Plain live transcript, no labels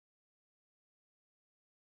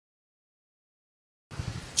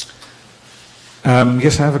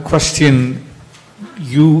Yes, I have a question.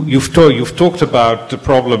 You've talked about the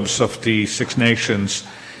problems of the Six Nations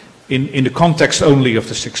in the context only of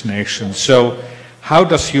the Six Nations. So how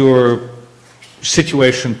does your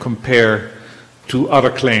situation compare to other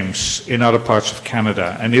claims in other parts of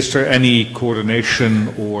Canada? And is there any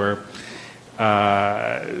coordination or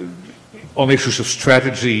on issues of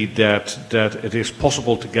strategy that it is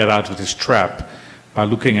possible to get out of this trap by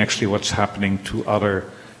looking actually what's happening to other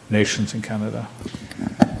nations in Canada?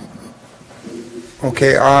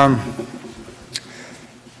 Okay,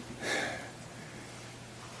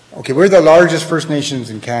 okay, we're the largest First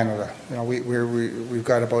Nations in Canada. You know, we've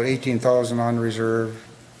got about 18,000 on reserve,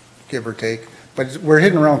 give or take, but we're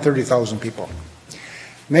hitting around 30,000 people.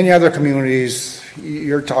 Many other communities,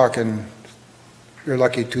 you're talking, you're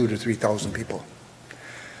lucky 2,000 to 3,000 people.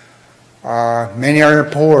 Many are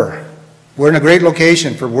poor. We're in a great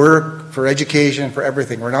location for work, for education, for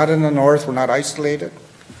everything. We're not in the north, we're not isolated.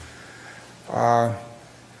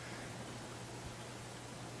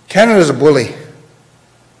 Canada's a bully.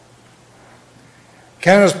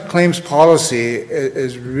 Canada's claims policy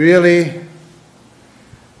is really,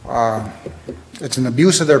 it's an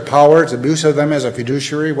abuse of their power, it's abuse of them as a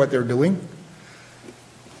fiduciary, what they're doing.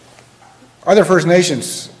 Other First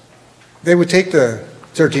Nations, they would take the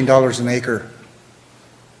 $13 an acre.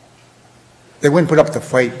 They wouldn't put up the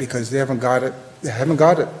fight because they haven't got it. They haven't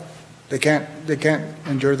got it. They can't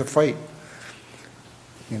endure the fight.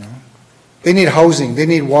 You know, they need housing, they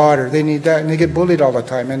need water, they need that, and they get bullied all the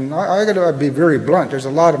time. And I got to be very blunt. There's a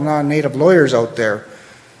lot of non-native lawyers out there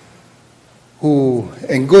who,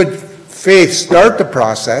 in good faith, start the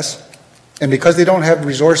process, and because they don't have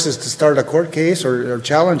resources to start a court case or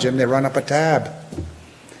challenge them, they run up a tab.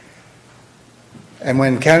 And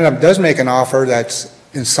when Canada does make an offer that's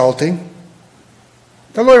insulting,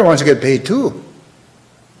 the lawyer wants to get paid too.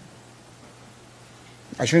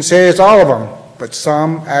 I shouldn't say it's all of them, but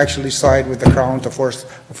some actually side with the Crown to force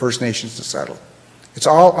the First Nations to settle. It's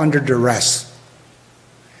all under duress.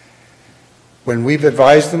 When we've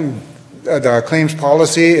advised them, the claims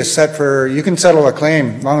policy is set for, you can settle a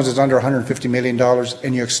claim as long as it's under $150 million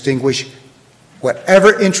and you extinguish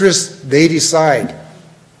whatever interest they decide.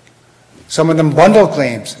 Some of them bundle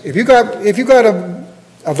claims. If you got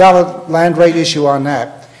a valid land right issue on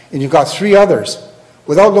that and you've got 3 others,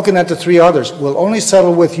 without looking at the 3 others, we'll only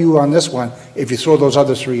settle with you on this one if you throw those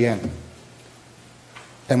other 3 in.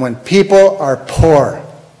 And when people are poor,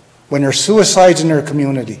 when there's suicides in their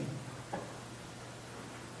community,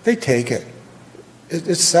 they take it.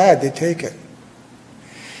 It's sad, they take it.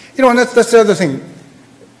 You know, and that's the other thing.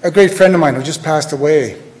 A great friend of mine who just passed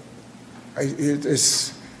away,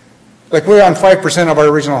 it's like we're on 5% of our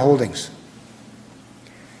original holdings.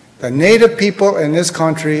 The native people in this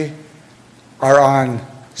country are on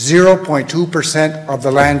 0.2% of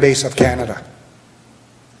the land base of Canada.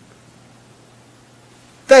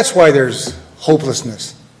 That's why there's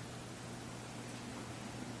hopelessness.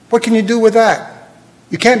 What can you do with that?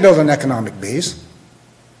 You can't build an economic base.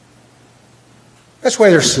 That's why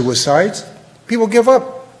there's suicides. People give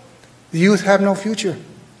up. The youth have no future.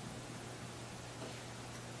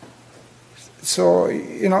 So,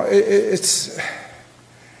 you know, it's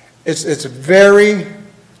very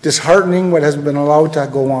disheartening what has been allowed to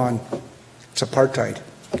go on. It's apartheid.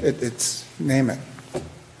 It's name it.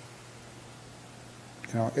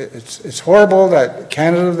 You know, it's horrible that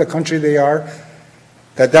Canada, the country they are,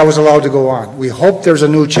 that was allowed to go on. We hope there's a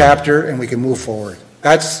new chapter and we can move forward.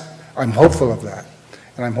 I'm hopeful of that.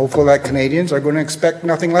 And I'm hopeful that Canadians are going to expect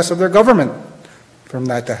nothing less of their government from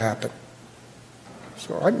that to happen.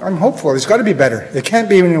 So I'm hopeful. It's got to be better. It can't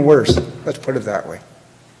be any worse. Let's put it that way.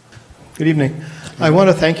 Good evening. I want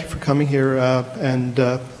to thank you for coming here and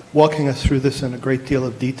walking us through this in a great deal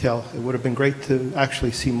of detail. It would have been great to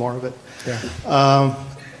actually see more of it. Yeah.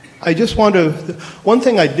 I just want to, one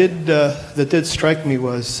thing I did that did strike me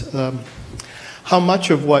was how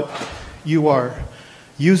much of what you are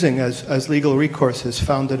using as legal recourse is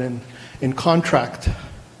founded in contract,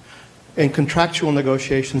 in contractual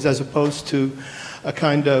negotiations, as opposed to a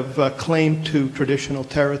kind of claim to traditional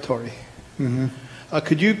territory. Mm-hmm.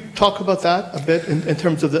 Could you talk about that a bit in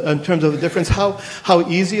terms of the difference? How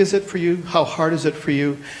easy is it for you? How hard is it for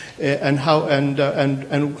you? And how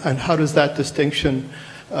does that distinction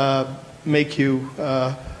make you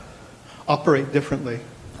operate differently?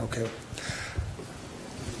 Okay.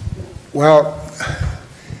 Well,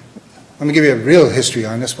 let me give you a real history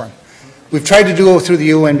on this one. We've tried to do it through the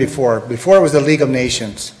UN before. Before it was the League of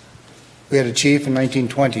Nations. We had a chief in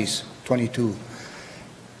 1920s, 22.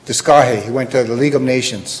 Discahe, he went to the League of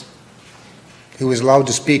Nations. He was allowed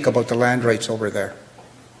to speak about the land rights over there.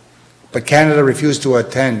 But Canada refused to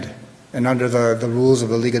attend. And under the rules of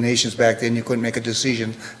the League of Nations back then, you couldn't make a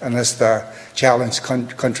decision unless the challenged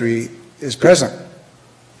country is present,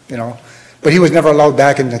 you know. But he was never allowed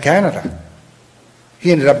back into Canada.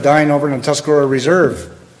 He ended up dying over in the Tuscarora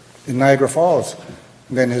Reserve in Niagara Falls.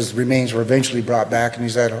 And then his remains were eventually brought back, and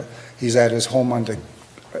he's at his home at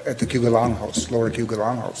the Cugalang House, Lower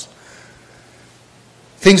Cugalang House.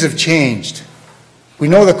 Things have changed. We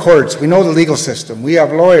know the courts, we know the legal system, we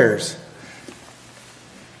have lawyers.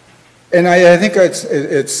 And I think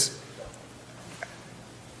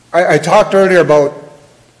I talked earlier about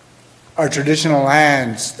our traditional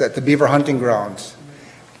lands, the beaver hunting grounds,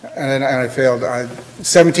 and I failed.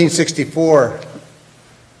 1764,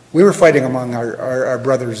 we were fighting among our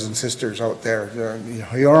brothers and sisters out there, the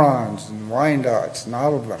Hurons and Wyandots and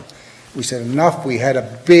all of them. We said enough. We had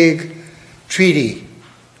a big treaty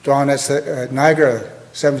drawn at Niagara,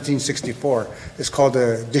 1764. It's called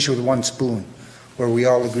the Dish with One Spoon, where we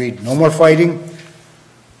all agreed no more fighting.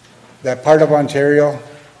 That part of Ontario,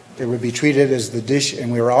 it would be treated as the dish,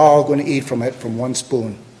 and we were all going to eat from it from one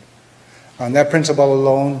spoon. On that principle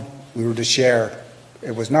alone, we were to share.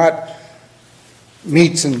 It was not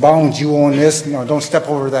meats and bounds, you own this, no, don't step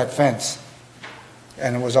over that fence.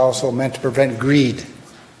 And it was also meant to prevent greed.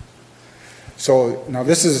 So now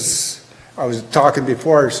this is, I was talking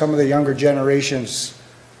before, some of the younger generations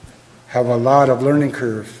have a lot of learning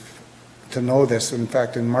curve to know this. In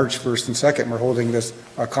fact, in March 1st and 2nd, we're holding this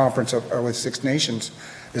conference with Six Nations,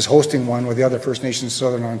 is hosting one with the other First Nations in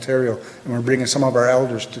Southern Ontario, and we're bringing some of our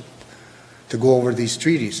elders to go over these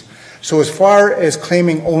treaties. So as far as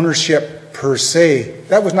claiming ownership per se,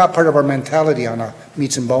 that was not part of our mentality on a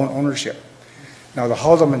meats and bone ownership. Now the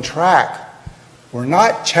Haldimand Treaty, we're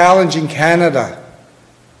not challenging Canada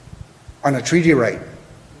on a treaty right.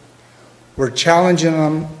 We're challenging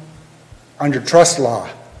them under trust law.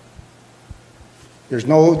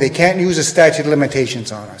 They can't use a statute of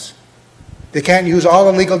limitations on us. They can't use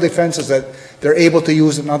all the legal defenses that they're able to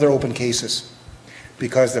use in other open cases,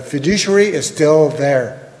 because the fiduciary is still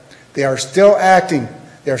there. They are still acting.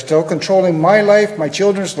 They are still controlling my life, my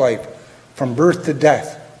children's life, from birth to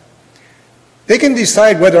death. They can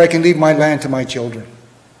decide whether I can leave my land to my children.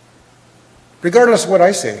 Regardless of what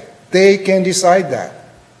I say, they can decide that.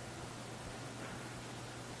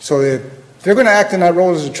 So if they're going to act in that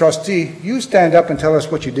role as a trustee, you stand up and tell us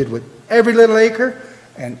what you did with every little acre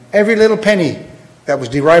and every little penny that was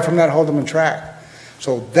derived from that Haldimand Treaty.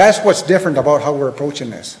 So that's what's different about how we're approaching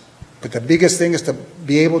this. But the biggest thing is to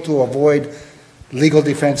be able to avoid legal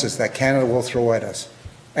defenses that Canada will throw at us.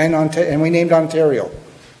 And we named Ontario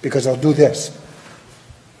because they'll do this.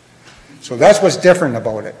 So that's what's different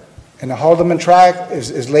about it. And the Haldimand Treaty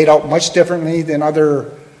is laid out much differently than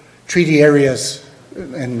other treaty areas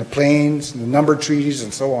in the plains, and the numbered treaties,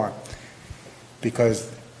 and so on. Because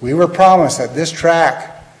we were promised that this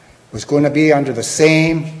tract was going to be under the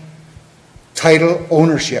same title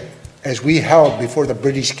ownership as we held before the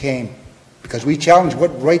British came. Because we challenged what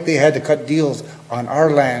right they had to cut deals on our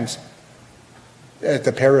lands at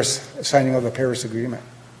the signing of the Paris Agreement.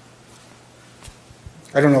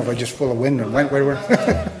 I don't know if I just full of wind or went where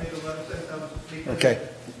we're. Okay.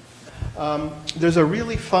 There's a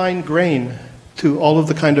really fine grain to all of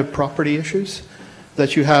the kind of property issues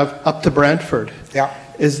that you have up to Brantford. Yeah.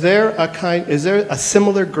 Is there a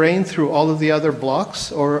similar grain through all of the other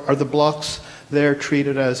blocks, or are the blocks there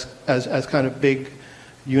treated as kind of big,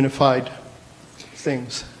 unified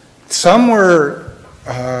things? Some were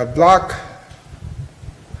block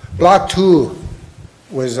 2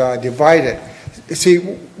 was divided. See,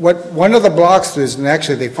 what one of the blocks is, and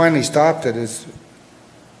actually they finally stopped it, is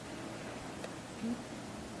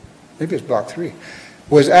maybe it's block 3,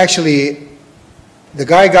 was actually the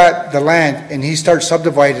guy got the land and he started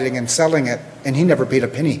subdividing and selling it, and he never paid a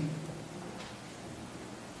penny.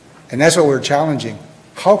 And that's what we're challenging.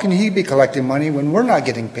 How can he be collecting money when we're not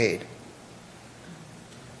getting paid?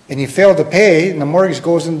 And he failed to pay, and the mortgage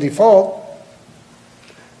goes in default,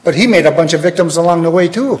 but he made a bunch of victims along the way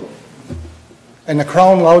too. And the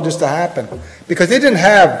Crown allowed this to happen because they didn't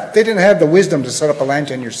have the wisdom to set up a land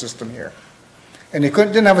tenure system here. And they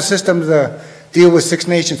didn't have a system to deal with Six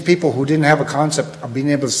Nations people who didn't have a concept of being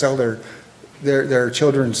able to sell their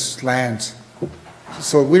children's lands.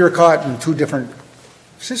 So we were caught in 2 different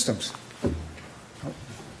systems.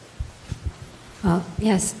 Well,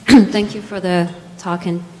 yes, thank you for the talk,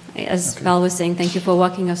 and as Val was saying, thank you for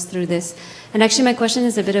walking us through this. And actually my question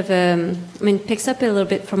is a bit of picks up a little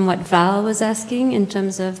bit from what Val was asking in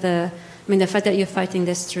terms of the fact that you're fighting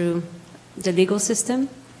this through the legal system.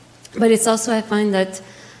 But it's also, I find that,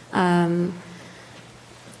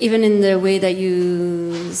 even in the way that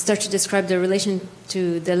you start to describe the relation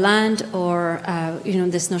to the land, or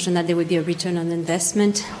this notion that there would be a return on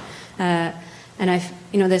investment, and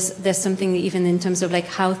there's something even in terms of like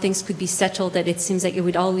how things could be settled, that it seems like it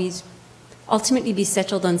would always ultimately be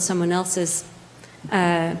settled on someone else's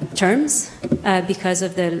terms because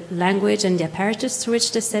of the language and the apparatus through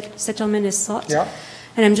which the settlement is sought. Yeah.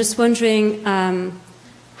 And I'm just wondering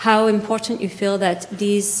how important you feel that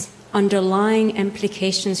these underlying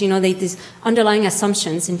implications, these underlying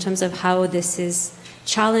assumptions in terms of how this is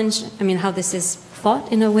challenged, how this is fought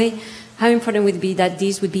in a way, how important would it be that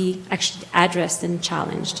these would be actually addressed and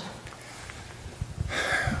challenged?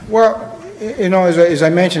 Well, as I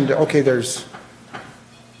mentioned, okay, there's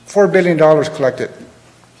 $4 billion collected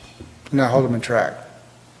in the Haldimand Tract.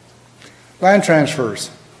 Land transfers,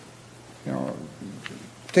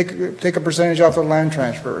 take a percentage off the land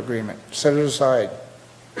transfer agreement, set it aside.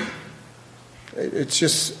 It's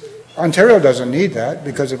just, Ontario doesn't need that,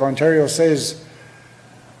 because if Ontario says,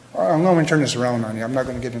 I'm going to turn this around on you, I'm not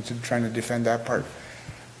going to get into trying to defend that part.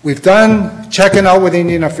 We've done checking out with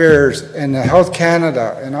Indian Affairs and Health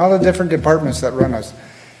Canada and all the different departments that run us.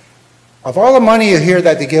 Of all the money you hear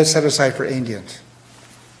that they get set aside for Indians,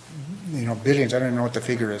 billions, I don't even know what the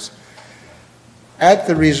figure is. At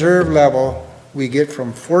the reserve level, we get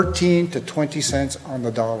from 14 to 20 cents on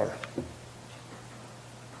the dollar.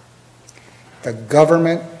 The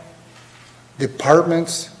government,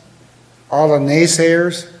 departments, all the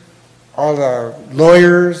naysayers, all the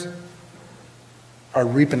lawyers are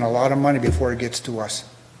reaping a lot of money before it gets to us.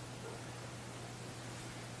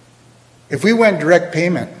 If we went direct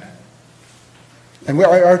payment, and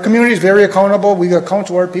our community is very accountable, we account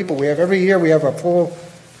to our people. We have every year, we have a full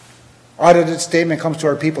audited statement comes to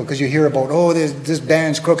our people, because you hear about, this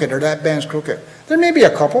band's crooked or that band's crooked. There may be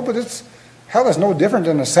a couple, but it's no different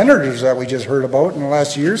than the senators that we just heard about in the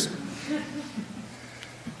last years.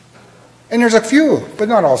 And there's a few, but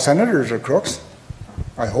not all senators are crooks,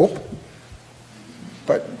 I hope.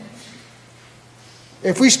 But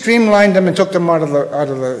if we streamlined them and took them out of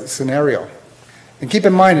the scenario, and keep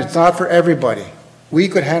in mind, it's not for everybody. We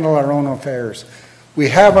could handle our own affairs. We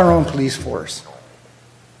have our own police force.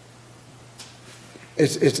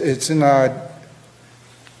 It's in the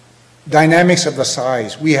dynamics of the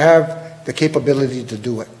size. We have the capability to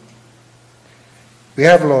do it. We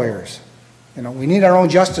have lawyers. We need our own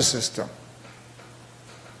justice system,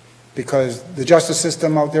 because the justice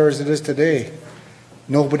system out there as it is today,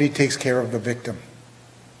 nobody takes care of the victim.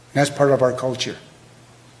 And that's part of our culture.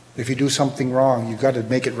 If you do something wrong, you've got to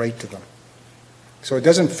make it right to them. So it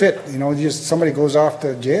doesn't fit, just somebody goes off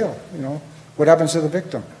to jail, what happens to the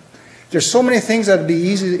victim? There's so many things that would be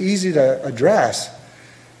easy to address.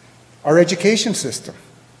 Our education system.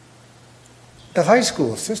 The high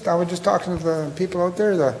school system, I was just talking to the people out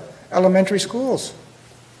there, the elementary schools.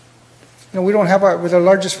 We don't have we're the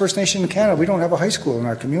largest First Nation in Canada, we don't have a high school in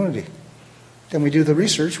our community. Then we do the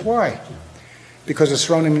research, why? Because the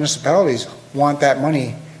surrounding municipalities want that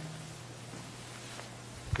money,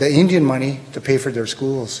 the Indian money, to pay for their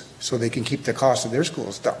schools so they can keep the cost of their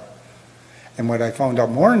schools down. And what I found out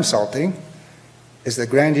more insulting is the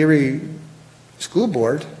Grand Erie School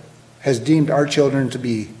Board has deemed our children to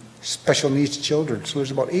be special needs children. So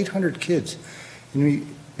there's about 800 kids, and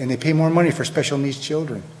they pay more money for special needs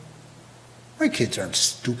children. My kids aren't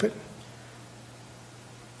stupid.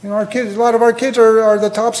 A lot of our kids are the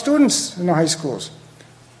top students in the high schools.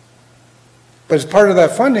 But as part of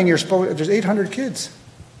that funding, there's 800 kids.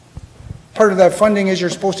 Part of that funding is you're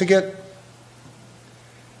supposed to get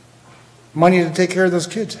money to take care of those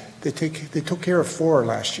kids. They took care of 4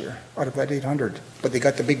 last year out of that 800, but they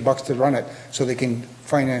got the big bucks to run it so they can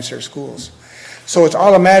finance their schools. So it's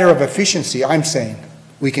all a matter of efficiency, I'm saying.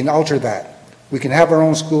 We can alter that. We can have our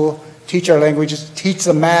own school, teach our languages, teach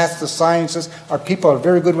the math, the sciences. Our people are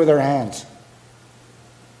very good with their hands.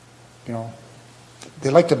 They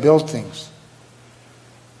like to build things.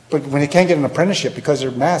 But when they can't get an apprenticeship because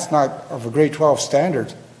their math's not of a grade 12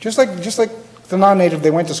 standard, just like the non-native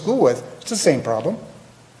they went to school with, it's the same problem.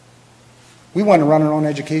 We want to run our own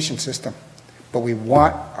education system, but we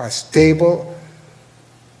want a stable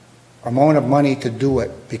amount of money to do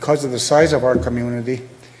it because of the size of our community.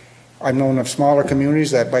 I've known of smaller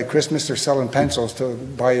communities that by Christmas they're selling pencils to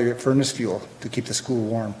buy furnace fuel to keep the school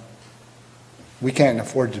warm. We can't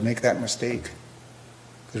afford to make that mistake,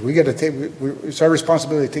 because it's our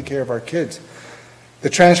responsibility to take care of our kids. The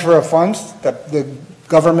transfer of funds that the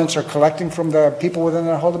governments are collecting from the people within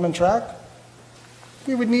the Haldimand Tract,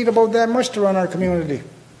 we would need about that much to run our community.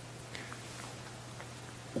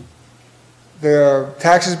 the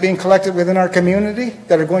taxes being collected within our community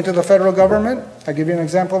that are going to the federal government. I'll give you an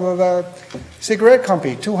example of the cigarette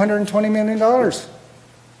company, $220 million.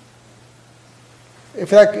 If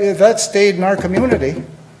that stayed in our community,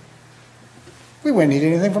 we wouldn't need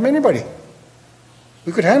anything from anybody.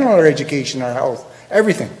 We could handle our education, our health,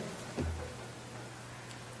 everything.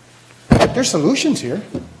 There's solutions here,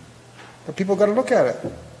 but people got to look at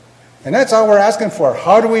it. And that's all we're asking for.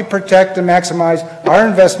 How do we protect and maximize our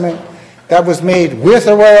investment that was made with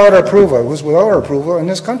or without our approval? It was without our approval in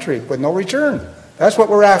this country, with no return. That's what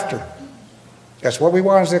we're after. That's what we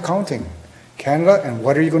want as accounting. Canada, and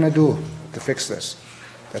what are you going to do to fix this?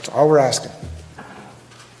 That's all we're asking.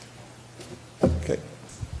 Okay.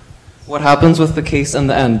 What happens with the case in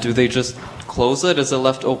the end? Do they just close it? Is it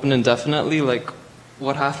left open indefinitely? Like,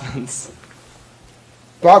 what happens?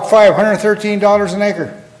 Block 5, $113 an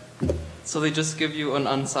acre. So they just give you an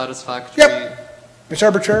unsatisfactory... Yep. It's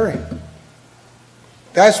arbitrary.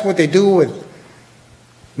 That's what they do with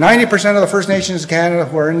 90% of the First Nations of Canada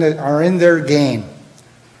who are in their game.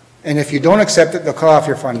 And if you don't accept it, they'll cut off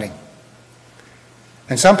your funding.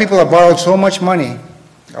 And some people have borrowed so much money.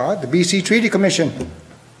 The BC Treaty Commission,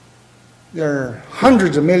 they're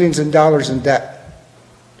hundreds of millions of dollars in debt.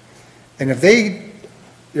 And if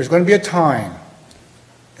there's going to be a time,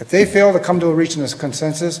 if they fail to come to a reaching this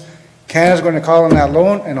consensus, Canada's going to call on that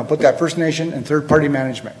loan and they'll put that First Nation in third-party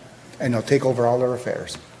management and they'll take over all their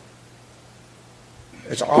affairs.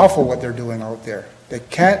 It's awful what they're doing out there. They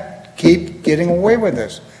can't keep getting away with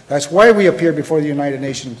this. That's why we appear before the United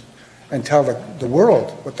Nations and tell the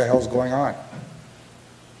world what the hell's going on.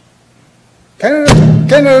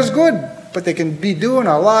 Canada is good, but they can be doing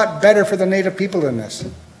a lot better for the Native people in this.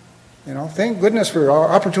 You know, thank goodness for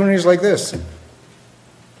opportunities like this.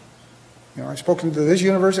 You know, I've spoken to this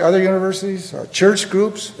university, other universities, church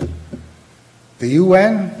groups, the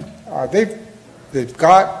UN. They've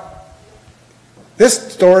got,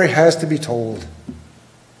 this story has to be told.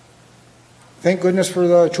 Thank goodness for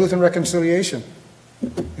the Truth and Reconciliation.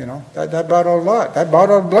 You know, that brought out a lot. That brought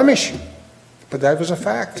out a blemish. But that was a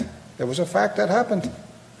fact. There was a fact that happened.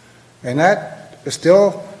 And that is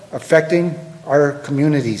still affecting our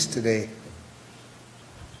communities today.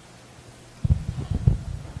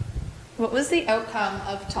 What was the outcome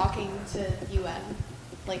of talking to the UN?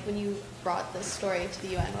 Like when you brought this story to the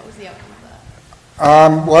UN, what was the outcome of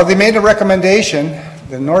that? Well, they made a recommendation.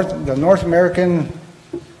 The North American,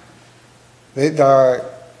 the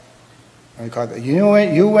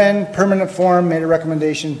UN Permanent Forum made a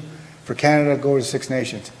recommendation for Canada to go to Six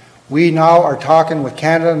Nations. We now are talking with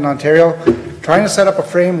Canada and Ontario, trying to set up a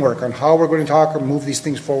framework on how we're going to talk and move these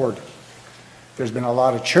things forward. There's been a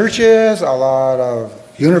lot of churches, a lot of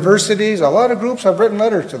universities, a lot of groups have written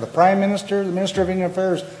letters to the Prime Minister, the Minister of Indian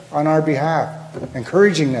Affairs on our behalf,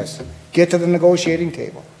 encouraging this. Get to the negotiating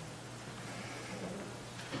table.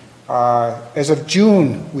 As of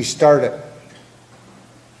June, we started.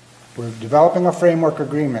 We're developing a framework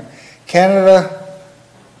agreement. Canada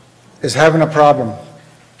is having a problem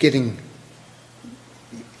giving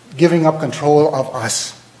up control of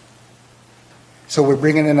us. So we're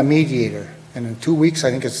bringing in a mediator. And in 2 weeks, I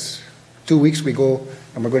think it's 2 weeks, we go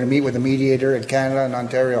and we're going to meet with a mediator in Canada and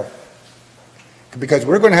Ontario. Because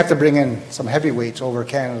we're going to have to bring in some heavyweights over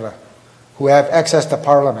Canada who have access to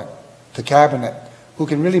Parliament, to Cabinet, who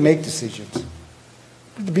can really make decisions.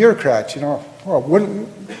 The bureaucrats, you know, well,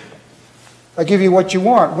 I give you what you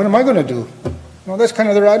want. What am I going to do? Well, that's kind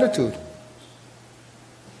of their attitude.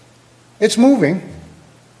 It's moving.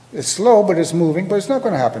 It's slow, but it's moving, but it's not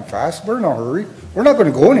going to happen fast. We're in a hurry. We're not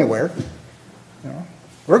going to go anywhere. You know,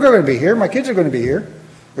 we're going to be here. My kids are going to be here.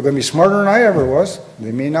 They're going to be smarter than I ever was.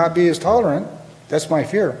 They may not be as tolerant. That's my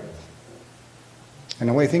fear. And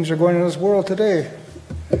the way things are going in this world today,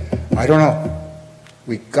 I don't know.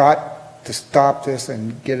 We got to stop this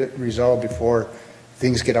and get it resolved before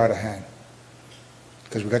things get out of hand.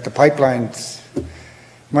 Because we got the pipelines.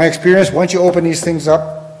 My experience, once you open these things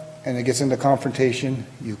up and it gets into confrontation,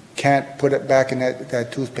 you can't put it back in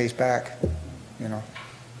that toothpaste back. You know,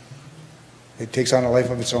 it takes on a life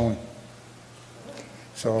of its own.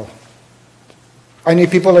 So I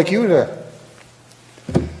need people like you to.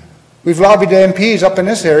 We've lobbied the MPs up in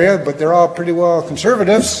this area, but they're all pretty well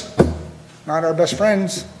conservatives, not our best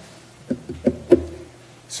friends.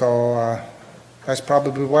 So that's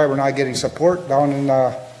probably why we're not getting support down in,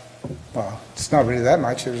 well, it's not really that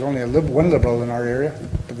much. There's only one Liberal in our area,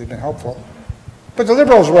 but they've been helpful. But the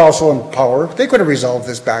Liberals were also in power. They could have resolved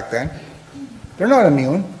this back then. They're not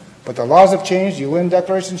immune, but the laws have changed, UN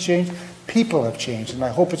declarations changed, people have changed, and I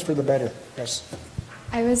hope it's for the better. Yes.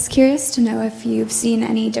 I was curious to know if you've seen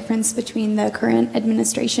any difference between the current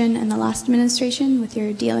administration and the last administration with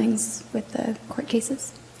your dealings with the court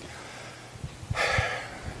cases.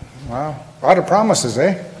 Wow, a lot of promises,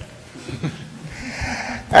 eh?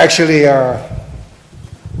 Actually,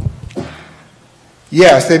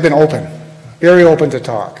 yes, they've been open, very open to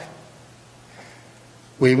talk.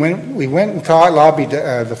 We went and lobbied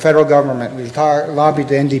the federal government. We lobbied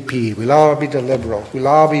the NDP. We lobbied the Liberals. We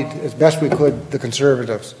lobbied as best we could the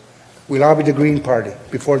Conservatives. We lobbied the Green Party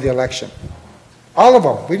before the election. All of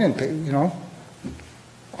them. We didn't pay, you know,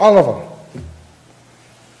 all of them.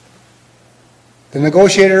 The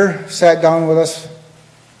negotiator sat down with us.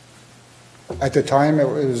 At the time, it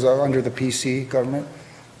was under the PC government.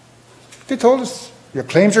 They told us, your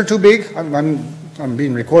claims are too big. I'm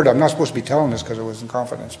being recorded. I'm not supposed to be telling this because it was in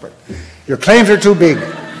confidence, but your claims are too big.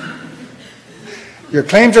 Your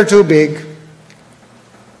claims are too big.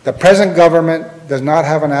 The present government does not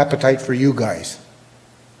have an appetite for you guys.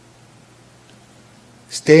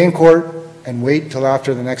 Stay in court and wait till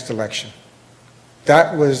after the next election.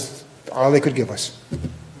 That was all they could give us.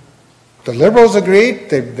 The Liberals agreed.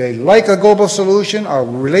 They like a global solution, a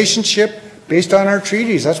relationship based on our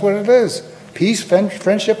treaties. That's what it is. Peace,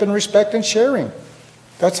 friendship, and respect and sharing.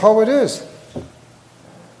 That's how it is.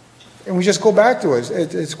 And we just go back to it.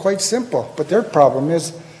 It's quite simple. But their problem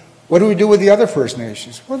is, what do we do with the other First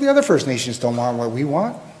Nations? Well, the other First Nations don't want what we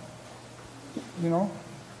want. You know?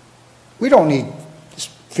 We don't need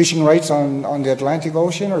fishing rights on the Atlantic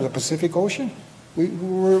Ocean or the Pacific Ocean.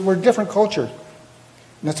 We're different culture.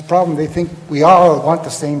 And that's the problem. They think we all want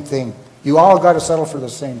the same thing. You all got to settle for the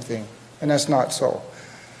same thing. And that's not so.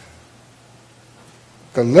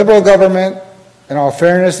 The Liberal government, in all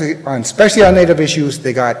fairness, especially on Native issues,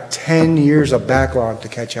 they got 10 years of backlog to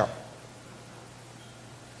catch up.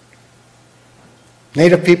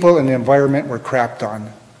 Native people and the environment were crapped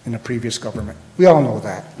on in the previous government. We all know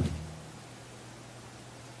that.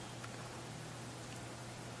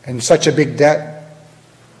 And such a big debt,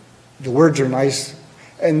 the words are nice.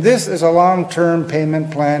 And this is a long-term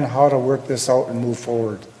payment plan, how to work this out and move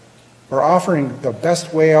forward. We're offering the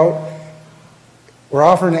best way out. We're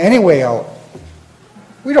offering any way out.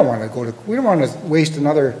 We don't want to waste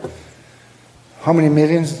another how many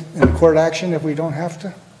millions in court action if we don't have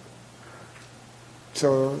to.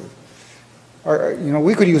 So, you know,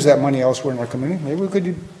 we could use that money elsewhere in our community. Maybe we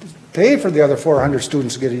could pay for the other 400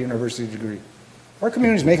 students to get a university degree. Our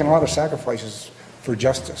community is making a lot of sacrifices for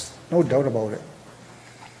justice, no doubt about it.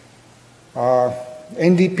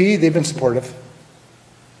 NDP, they've been supportive.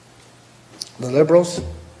 The Liberals,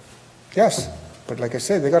 yes. But like I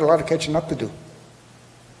said, they got a lot of catching up to do.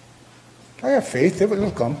 I have faith.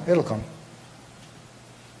 It'll come. It'll come.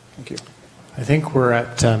 Thank you. I think we're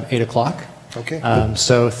at 8 o'clock. Okay.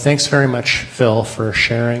 So thanks very much, Phil, for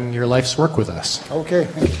sharing your life's work with us. Okay.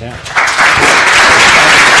 Thank you. Yeah.